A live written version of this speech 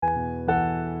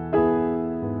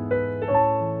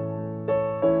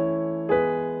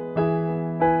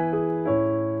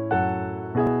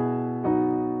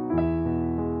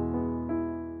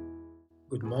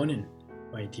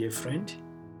dear friend.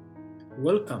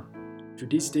 Welcome to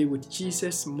this Day with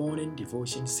Jesus morning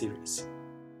devotion series.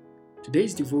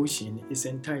 Today's devotion is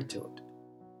entitled,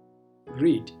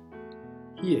 Read,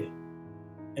 Hear,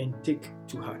 and Take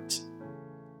to Heart.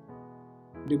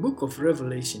 The book of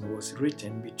Revelation was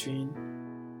written between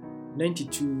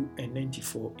 92 and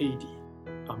 94 AD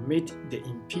amid the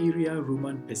imperial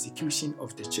Roman persecution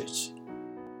of the church.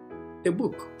 The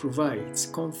book provides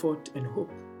comfort and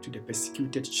hope to the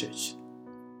persecuted church.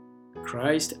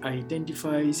 Christ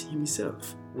identifies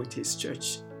himself with his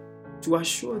church to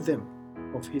assure them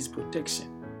of his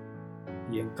protection.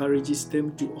 He encourages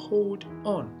them to hold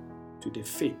on to the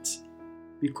faith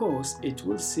because it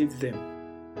will save them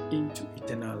into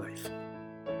eternal life.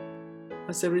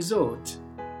 As a result,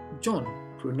 John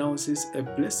pronounces a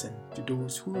blessing to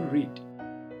those who read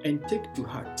and take to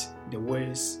heart the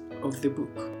words of the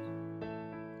book.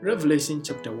 Revelation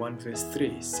chapter 1 verse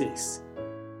 3 says,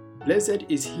 Blessed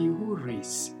is he who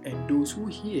reads and those who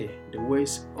hear the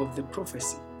words of the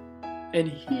prophecy and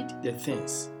heed the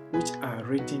things which are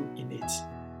written in it,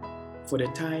 for the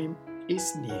time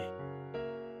is near.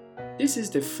 This is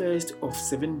the first of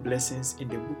 7 blessings in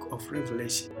the book of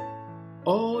Revelation.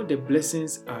 All the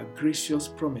blessings are gracious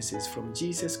promises from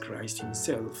Jesus Christ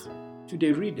himself to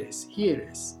the readers,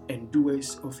 hearers, and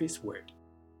doers of his word.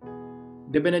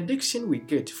 The benediction we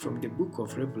get from the book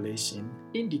of Revelation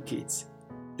indicates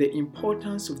the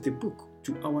importance of the book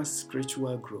to our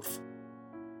spiritual growth.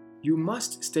 You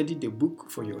must study the book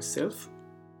for yourself.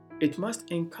 It must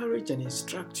encourage and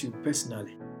instruct you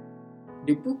personally.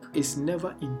 The book is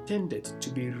never intended to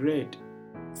be read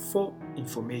for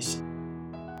information.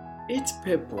 Its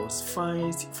purpose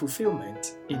finds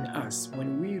fulfillment in us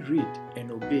when we read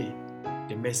and obey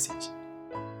the message.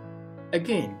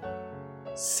 Again,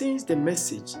 since the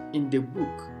message in the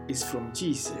book is from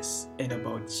Jesus and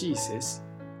about Jesus,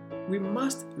 we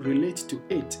must relate to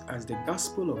it as the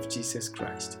gospel of Jesus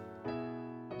Christ.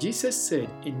 Jesus said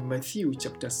in Matthew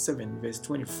chapter 7 verse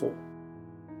 24,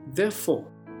 Therefore,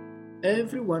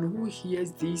 everyone who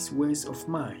hears these words of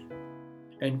mine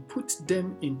and puts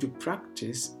them into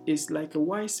practice is like a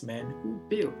wise man who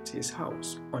built his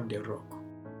house on the rock.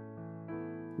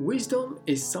 Wisdom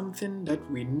is something that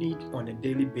we need on a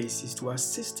daily basis to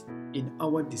assist in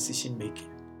our decision making.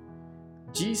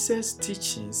 Jesus'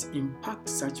 teachings impact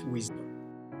such wisdom.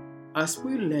 As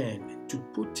we learn to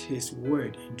put his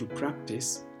word into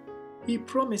practice, he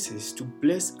promises to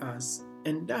bless us,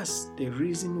 and that's the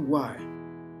reason why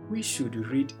we should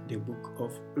read the book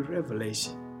of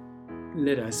Revelation.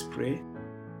 Let us pray.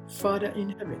 Father in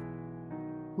heaven,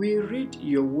 we read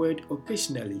your word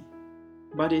occasionally,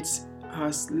 but it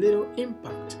has little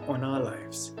impact on our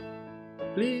lives.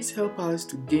 Please help us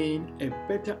to gain a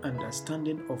better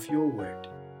understanding of your word.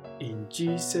 In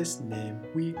Jesus' name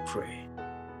we pray.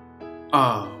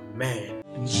 Amen.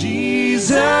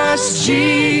 Jesus,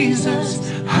 Jesus,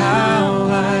 how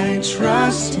I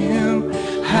trust him,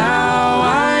 how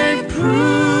I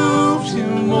proved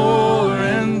him more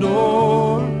and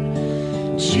more.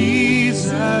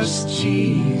 Jesus,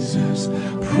 Jesus,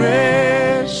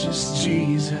 precious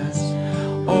Jesus,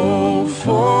 oh,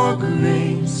 for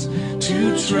grace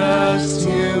to trust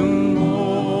him.